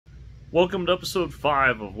Welcome to episode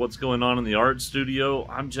 5 of What's Going On in the Art Studio.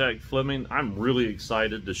 I'm Jack Fleming. I'm really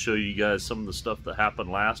excited to show you guys some of the stuff that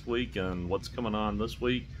happened last week and what's coming on this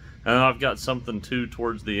week. And I've got something too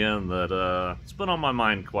towards the end that it's been on my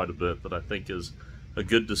mind quite a bit that I think is a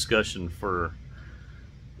good discussion for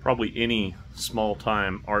probably any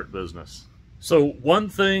small-time art business. So one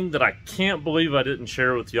thing that I can't believe I didn't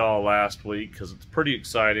share with y'all last week, because it's pretty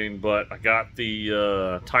exciting, but I got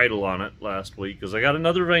the title on it last week, because I got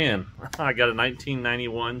another van. I got a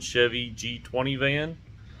 1991 Chevy G20 van.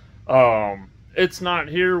 It's not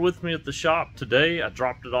here with me at the shop today. I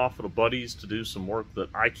dropped it off at a buddy's to do some work that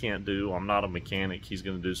I can't do. I'm not a mechanic. He's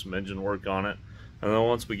going to do some engine work on it. And then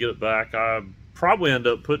once we get it back, I'll probably end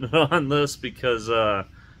up putting it on this because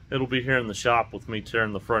it'll be here in the shop with me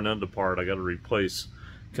tearing the front end apart. I got to replace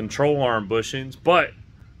control arm bushings. But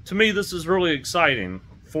to me, this is really exciting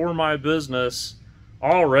for my business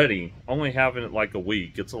already. Only having it like a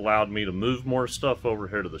week, it's allowed me to move more stuff over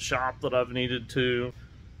here to the shop that I've needed to.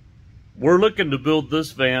 We're looking to build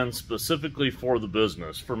this van specifically for the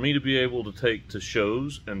business, for me to be able to take to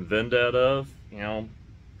shows and vend out of, you know,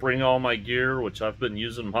 bring all my gear, which I've been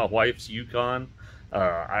using my wife's Yukon.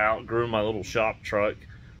 I outgrew my little shop truck.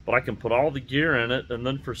 But I can put all the gear in it, and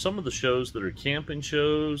then for some of the shows that are camping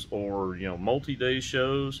shows or, you know, multi-day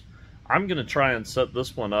shows, I'm going to try and set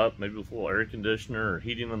this one up, maybe with a little air conditioner or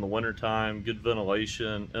heating in the wintertime, good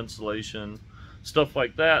ventilation, insulation, stuff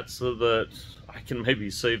like that, so that I can maybe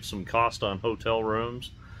save some cost on hotel rooms.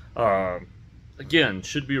 Again,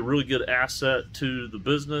 should be a really good asset to the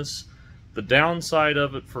business. The downside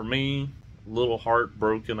of it for me, a little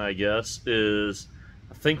heartbroken, I guess, is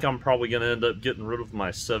I think I'm probably going to end up getting rid of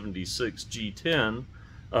my 76 G10,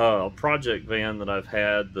 a project van that I've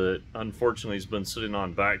had that unfortunately has been sitting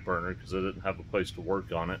on back burner because I didn't have a place to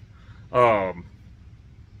work on it. I'm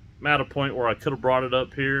at a point where I could have brought it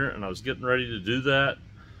up here and I was getting ready to do that,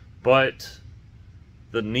 but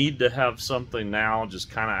the need to have something now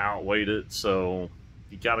just kind of outweighed it, so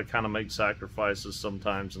you got to kind of make sacrifices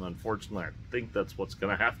sometimes, and unfortunately I think that's what's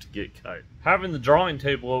going to have to get cut. Having the drawing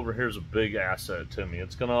table over here is a big asset to me.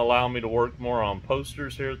 It's going to allow me to work more on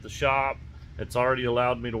posters here at the shop. It's already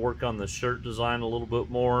allowed me to work on the shirt design a little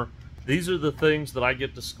bit more. These are the things that I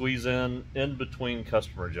get to squeeze in between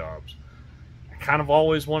customer jobs. I kind of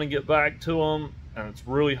always want to get back to them, and it's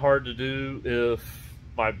really hard to do if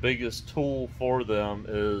my biggest tool for them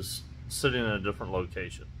is sitting in a different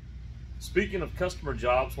location. Speaking of customer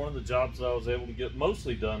jobs, one of the jobs that I was able to get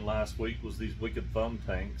mostly done last week was these Wicked Thumb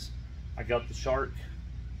tanks. I got the shark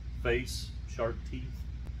face, shark teeth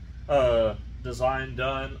design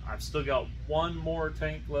done. I've still got one more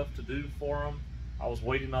tank left to do for them. I was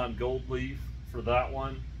waiting on gold leaf for that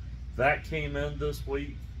one. That came in this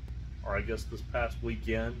week, or I guess this past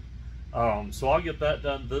weekend. So I'll get that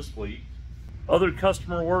done this week. Other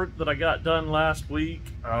customer work that I got done last week,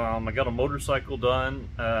 I got a motorcycle done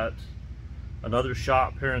at another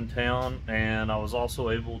shop here in town, and I was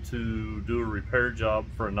also able to do a repair job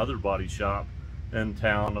for another body shop in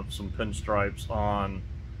town of some pinstripes on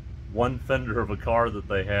one fender of a car that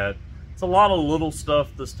they had. It's a lot of little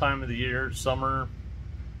stuff this time of the year. Summer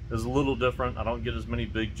is a little different. I don't get as many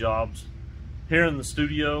big jobs here in the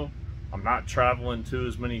studio. I'm not traveling to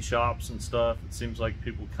as many shops and stuff. It seems like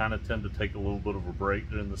people kind of tend to take a little bit of a break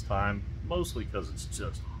during this time, mostly because it's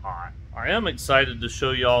just hot. I am excited to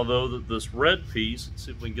show y'all though that this red piece, let's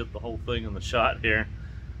see if we can get the whole thing in the shot here.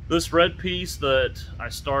 This red piece that I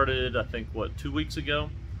started, I think, what, 2 weeks ago,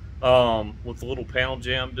 with the little panel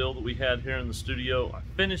jam deal that we had here in the studio. I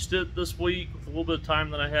finished it this week with a little bit of time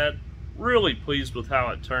that I had. Really pleased with how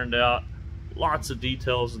it turned out. Lots of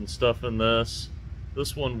details and stuff in this.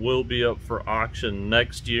 This one will be up for auction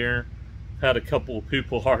next year. Had a couple of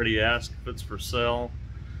people already ask if it's for sale.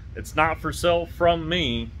 It's not for sale from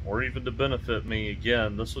me, or even to benefit me.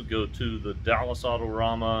 Again, this will go to the Dallas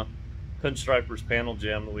Autorama Pinstripers panel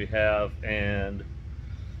jam that we have, and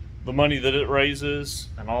the money that it raises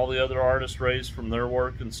and all the other artists raise from their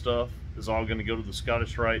work and stuff is all going to go to the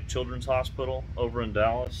Scottish Rite Children's Hospital over in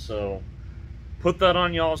Dallas. So put that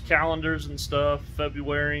on y'all's calendars and stuff.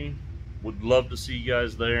 February, would love to see you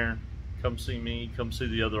guys there. Come see me, come see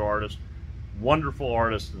the other artists. Wonderful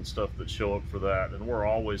artists and stuff that show up for that, and we're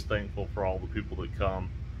always thankful for all the people that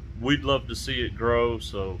come. We'd love to see it grow,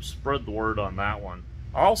 so spread the word on that one.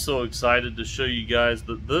 Also excited to show you guys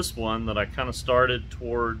that this one that I kind of started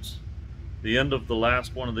towards the end of the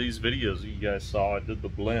last one of these videos that you guys saw, I did the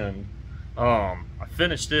blend. I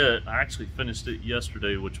finished it. I actually finished it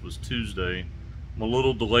yesterday, which was Tuesday. I'm a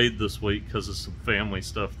little delayed this week because of some family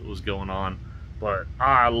stuff that was going on. But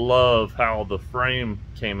I love how the frame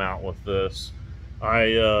came out with this.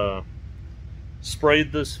 I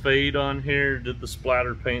Sprayed this fade on here, did the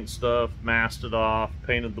splatter paint stuff, masked it off,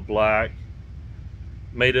 painted the black,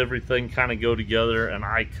 made everything kind of go together, and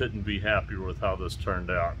I couldn't be happier with how this turned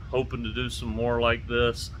out. Hoping to do some more like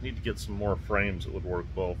this. I need to get some more frames that would work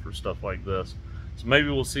well for stuff like this. So maybe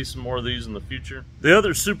we'll see some more of these in the future. The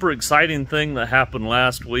other super exciting thing that happened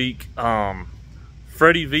last week,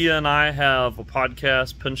 Freddie Villa and I have a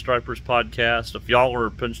podcast, Pinstripers Podcast. If y'all are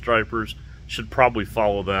pinstripers, should probably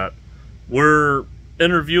follow that. We're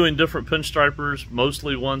interviewing different pinstripers,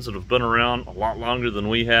 mostly ones that have been around a lot longer than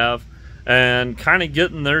we have, and kind of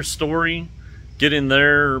getting their story, getting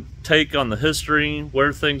their take on the history,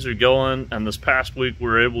 where things are going. And this past week we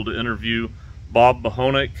were able to interview Bob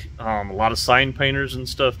Mahonick. A lot of sign painters and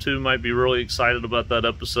stuff too might be really excited about that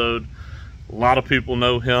episode. A lot of people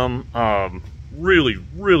know him.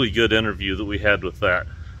 Really good interview that we had with that.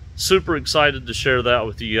 Super excited to share that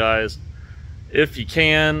with you guys. If you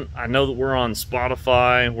can, I know that we're on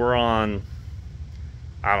Spotify, we're on,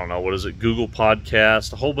 I don't know, what is it, Google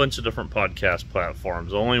Podcast, a whole bunch of different podcast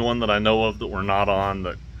platforms. The only one that I know of that we're not on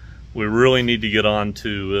that we really need to get on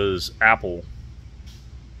to is Apple.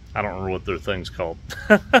 I don't remember what their thing's called.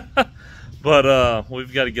 But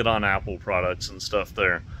we've got to get on Apple products and stuff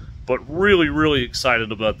there. But really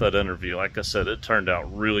excited about that interview. Like I said, it turned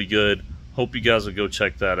out really good. Hope you guys will go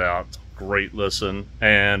check that out. It's a great listen.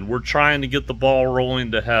 And we're trying to get the ball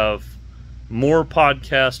rolling to have more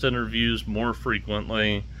podcast interviews more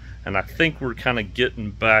frequently. And I think we're kind of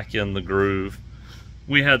getting back in the groove.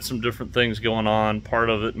 We had some different things going on. Part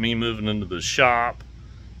of it, me moving into the shop.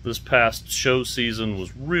 This past show season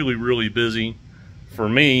was really busy for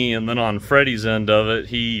me, and then on Freddie's end of it,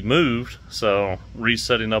 he moved, so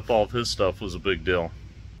resetting up all of his stuff was a big deal.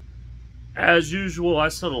 As usual, I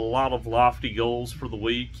set a lot of lofty goals for the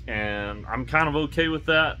week, and I'm kind of okay with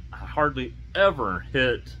that. I hardly ever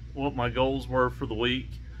hit what my goals were for the week.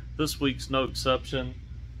 This week's no exception.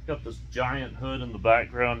 Got this giant hood in the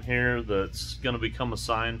background here that's going to become a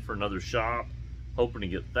sign for another shop. Hoping to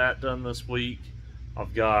get that done this week.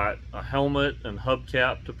 I've got a helmet and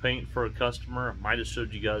hubcap to paint for a customer. I might have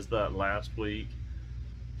showed you guys that last week.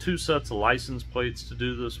 2 sets of license plates to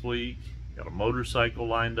do this week. Got a motorcycle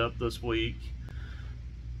lined up this week.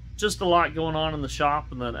 Just a lot going on in the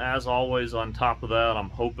shop, and then as always on top of that, I'm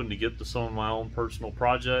hoping to get to some of my own personal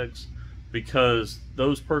projects, because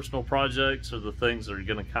those personal projects are the things that are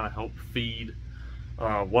going to kind of help feed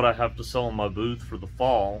what I have to sell in my booth for the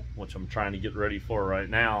fall, which I'm trying to get ready for right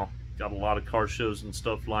now. Got a lot of car shows and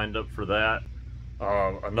stuff lined up for that.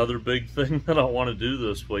 Another big thing that I want to do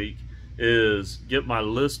this week is get my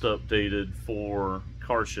list updated for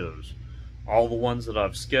car shows. All the ones that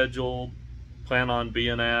I've scheduled, plan on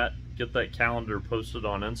being at, get that calendar posted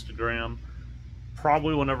on Instagram.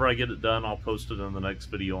 Probably whenever I get it done, I'll post it in the next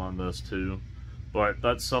video on this too. But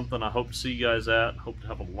that's something I hope to see you guys at. Hope to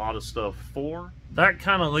have a lot of stuff for. That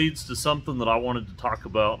kind of leads to something that I wanted to talk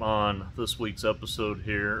about on this week's episode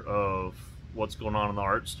here of what's going on in the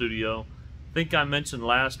art studio. I think I mentioned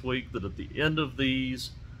last week that at the end of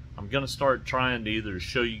these, I'm going to start trying to either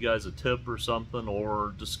show you guys a tip or something,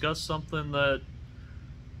 or discuss something that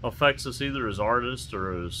affects us either as artists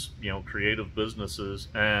or as, creative businesses.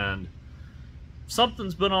 And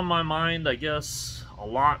something's been on my mind, I guess, a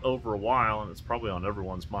lot over a while, and it's probably on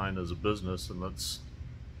everyone's mind as a business, and that's,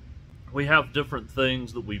 we have different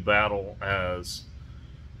things that we battle as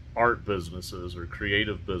art businesses or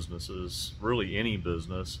creative businesses, really any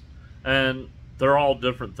business, and they're all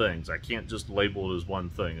different things. I can't just label it as one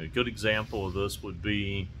thing. A good example of this would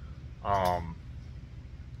be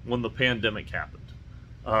when the pandemic happened.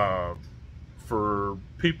 For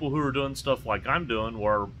people who are doing stuff like I'm doing,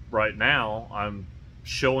 where right now I'm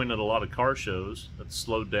showing at a lot of car shows. It's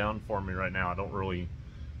slowed down for me right now. I don't really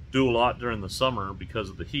do a lot during the summer because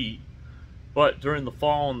of the heat, but during the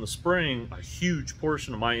fall and the spring, a huge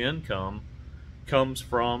portion of my income comes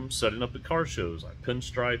from setting up at car shows. I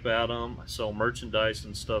pinstripe at them, I sell merchandise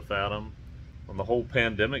and stuff at them. When the whole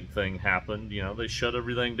pandemic thing happened, they shut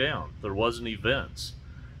everything down. There wasn't events.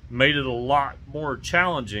 Made it a lot more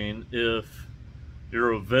challenging if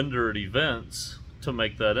you're a vendor at events to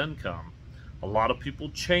make that income. A lot of people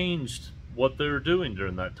changed what they were doing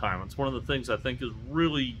during that time. It's one of the things I think is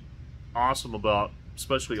really awesome about,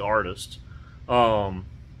 especially artists,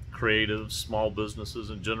 creatives, small businesses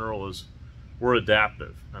in general, is we're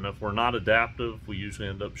adaptive. And if we're not adaptive, we usually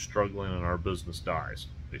end up struggling and our business dies,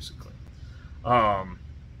 basically.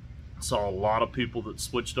 Saw a lot of people that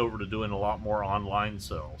switched over to doing a lot more online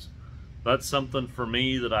sales. That's something for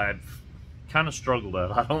me that I've kind of struggled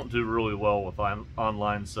at. I don't do really well with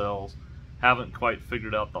online sales. Haven't quite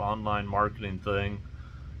figured out the online marketing thing.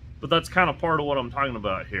 But that's kind of part of what I'm talking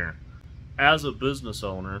about here. As a business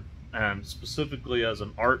owner, and specifically as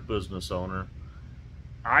an art business owner,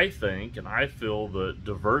 I think and I feel that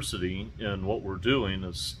diversity in what we're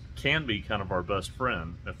doing can be kind of our best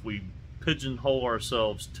friend. If we pigeonhole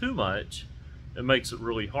ourselves too much, it makes it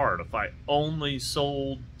really hard. If I only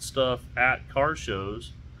sold stuff at car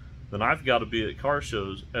shows, then I've got to be at car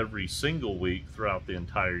shows every single week throughout the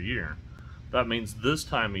entire year. That means this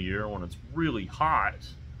time of year, when it's really hot,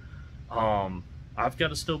 I've got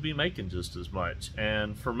to still be making just as much.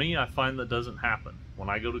 And for me, I find that doesn't happen. When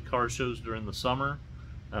I go to car shows during the summer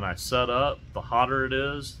and I set up, the hotter it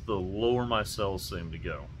is, the lower my sales seem to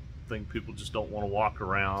go. I think people just don't want to walk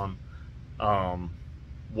around.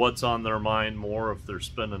 What's on their mind more, if they're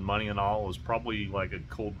spending money and all, is probably like a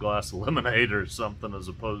cold glass of lemonade or something, as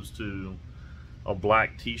opposed to a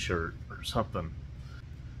black t-shirt or something.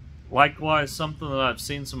 Likewise, something that I've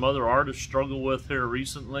seen some other artists struggle with here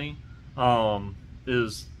recently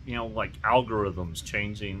is, like algorithms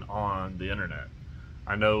changing on the internet.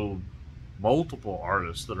 I know multiple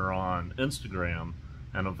artists that are on Instagram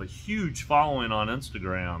and have a huge following on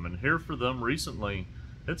Instagram, and here for them recently,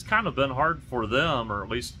 it's kind of been hard for them, or at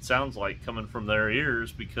least it sounds like coming from their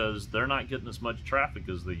ears, because they're not getting as much traffic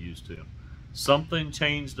as they used to. Something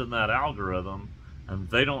changed in that algorithm, and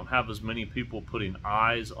they don't have as many people putting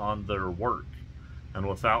eyes on their work. And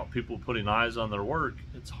without people putting eyes on their work,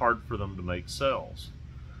 it's hard for them to make sales.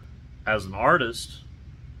 As an artist,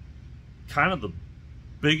 kind of the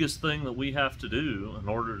biggest thing that we have to do in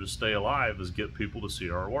order to stay alive is get people to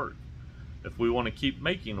see our work. If we want to keep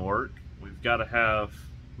making work, we've got to have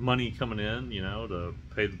money coming in, to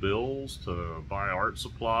pay the bills, to buy art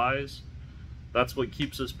supplies. That's what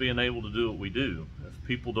keeps us being able to do what we do. If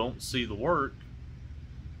people don't see the work,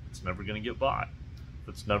 it's never going to get bought. If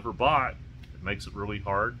it's never bought, it makes it really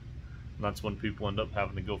hard, and that's when people end up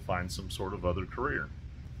having to go find some sort of other career.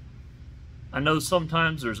 I know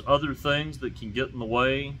sometimes there's other things that can get in the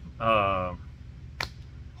way, whole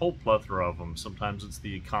plethora of them. Sometimes it's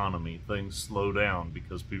the economy. Things slow down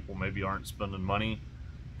because people maybe aren't spending money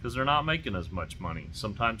because they're not making as much money.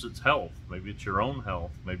 Sometimes it's health. Maybe it's your own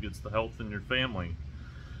health. Maybe it's the health in your family.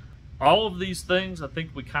 All of these things I think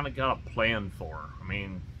we kind of got a plan for. I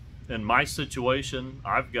mean, in my situation,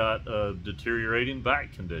 I've got a deteriorating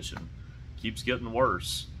back condition. Keeps getting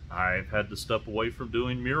worse. I've had to step away from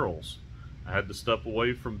doing murals. I had to step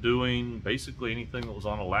away from doing basically anything that was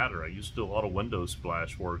on a ladder. I used to do a lot of window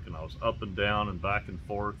splash work, and I was up and down and back and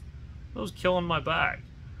forth. It was killing my back.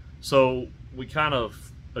 So we kind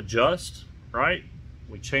of adjust, right?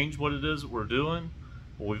 We change what it is that we're doing,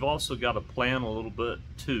 but we've also got to plan a little bit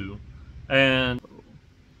too. And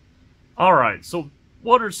all right, so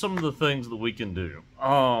what are some of the things that we can do?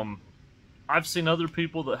 I've seen other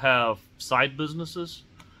people that have side businesses.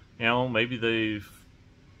 Maybe they've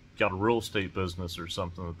got a real estate business or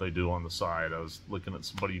something that they do on the side. I was looking at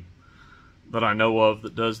somebody that I know of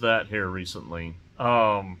that does that here recently.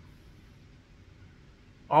 All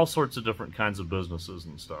sorts of different kinds of businesses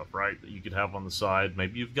and stuff, right, that you could have on the side.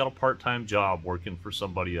 Maybe you've got a part-time job working for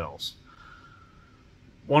somebody else.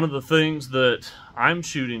 One of the things that I'm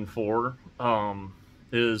shooting for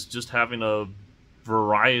is just having a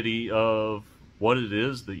variety of what it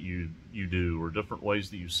is that you do, or different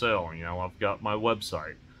ways that you sell. I've got my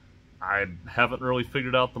website. I haven't really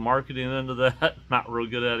figured out the marketing end of that. Not real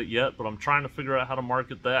good at it yet, but I'm trying to figure out how to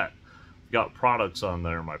market that. I've got products on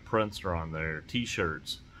there. My prints are on there.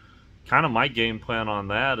 T-shirts. Kind of my game plan on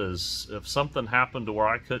that is, if something happened to where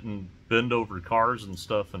I couldn't bend over cars and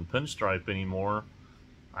stuff and pinstripe anymore,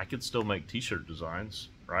 I could still make T-shirt designs,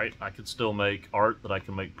 right? I could still make art that I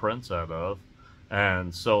can make prints out of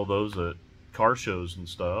and sell those at car shows and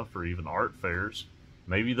stuff, or even art fairs.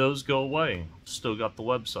 Maybe those go away. Still got the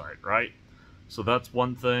website, right? So that's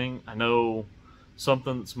one thing. I know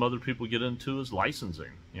something that some other people get into is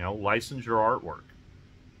licensing. License your artwork.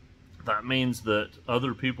 That means that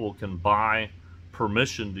other people can buy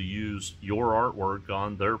permission to use your artwork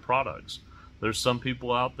on their products. There's some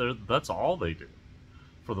people out there, that's all they do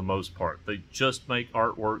for the most part. They just make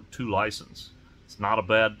artwork to license. It's not a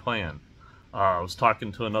bad plan. I was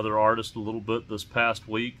talking to another artist a little bit this past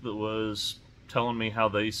week that was telling me how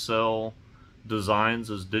they sell designs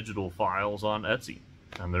as digital files on Etsy,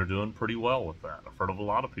 and they're doing pretty well with that. I've heard of a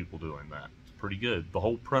lot of people doing that. It's pretty good. The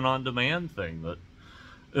whole print-on-demand thing that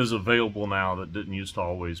is available now that didn't used to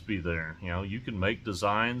always be there. You can make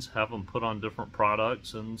designs, have them put on different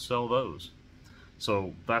products, and sell those.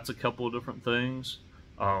 So that's a couple of different things.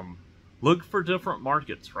 Look for different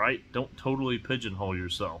markets, right? Don't totally pigeonhole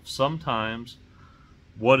yourself. Sometimes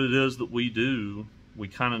what it is that we do we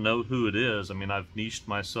kind of know who it is. I mean, I've niched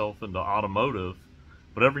myself into automotive,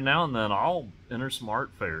 but every now and then I'll enter some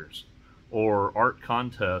art fairs or art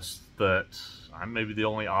contests that I'm maybe the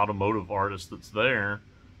only automotive artist that's there,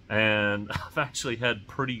 and I've actually had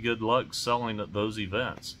pretty good luck selling at those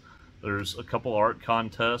events. There's a couple art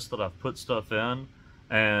contests that I've put stuff in,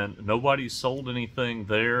 and nobody's sold anything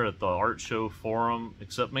there at the art show forum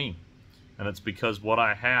except me. And it's because what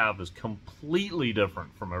I have is completely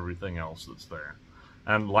different from everything else that's there.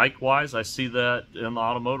 And likewise, I see that in the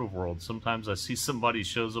automotive world. Sometimes I see somebody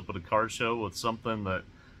shows up at a car show with something that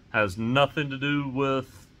has nothing to do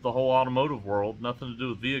with the whole automotive world, nothing to do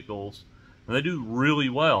with vehicles, and they do really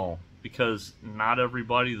well, because not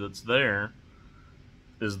everybody that's there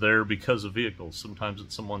is there because of vehicles. Sometimes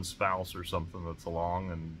it's someone's spouse or something that's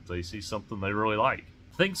along and they see something they really like.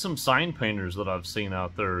 I think some sign painters that I've seen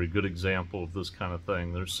out there are a good example of this kind of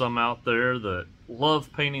thing. There's some out there that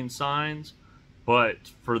love painting signs, but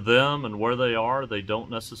for them and where they are, they don't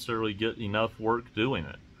necessarily get enough work doing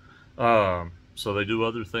it. So they do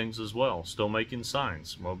other things as well. Still making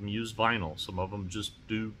signs. Some of them use vinyl. Some of them just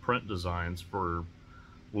do print designs for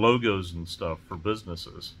logos and stuff for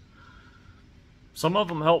businesses. Some of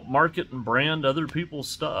them help market and brand other people's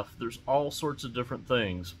stuff. There's all sorts of different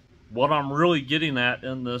things. What I'm really getting at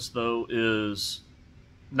in this, though, is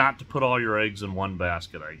not to put all your eggs in one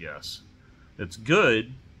basket, I guess. It's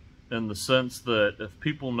good in the sense that if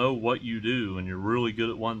people know what you do and you're really good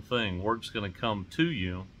at one thing, work's going to come to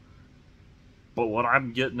you. But what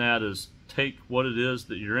I'm getting at is take what it is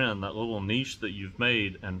that you're in, that little niche that you've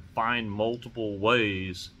made, and find multiple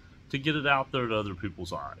ways to get it out there to other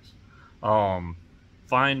people's eyes.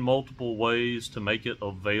 Find multiple ways to make it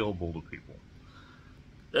available to people.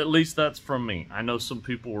 At least that's from me. I know some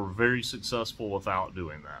people were very successful without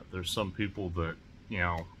doing that. There's some people that, you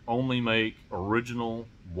know, only make original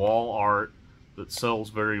wall art that sells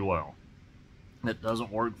very well. It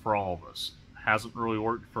doesn't work for all of us. It hasn't really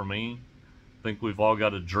worked for me. I think we've all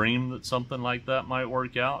got a dream that something like that might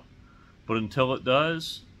work out. But until it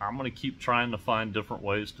does, I'm going to keep trying to find different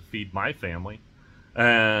ways to feed my family.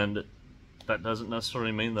 And that doesn't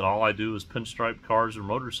necessarily mean that all I do is pinstripe cars or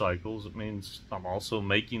motorcycles. It means I'm also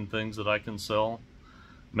making things that I can sell.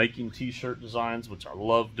 Making t-shirt designs, which I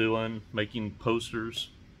love doing. Making posters,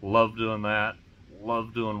 love doing that.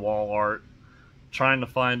 Love doing wall art. Trying to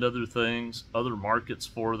find other things, other markets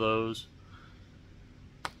for those.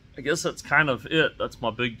 I guess that's kind of it. That's my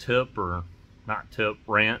big tip, or not tip,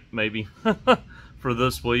 rant maybe, for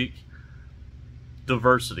this week.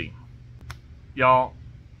 Diversity. Y'all,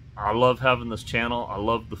 I love having this channel. I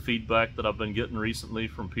love the feedback that I've been getting recently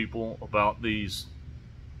from people about these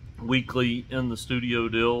weekly in the studio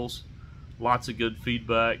deals. Lots of good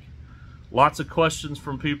feedback. Lots of questions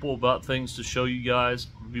from people about things to show you guys.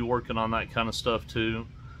 I'll be working on that kind of stuff too.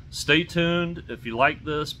 Stay tuned. If you like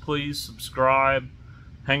this, please subscribe.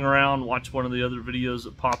 Hang around, watch one of the other videos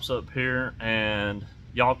that pops up here, and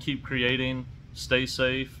y'all keep creating. Stay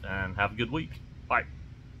safe and have a good week. Bye.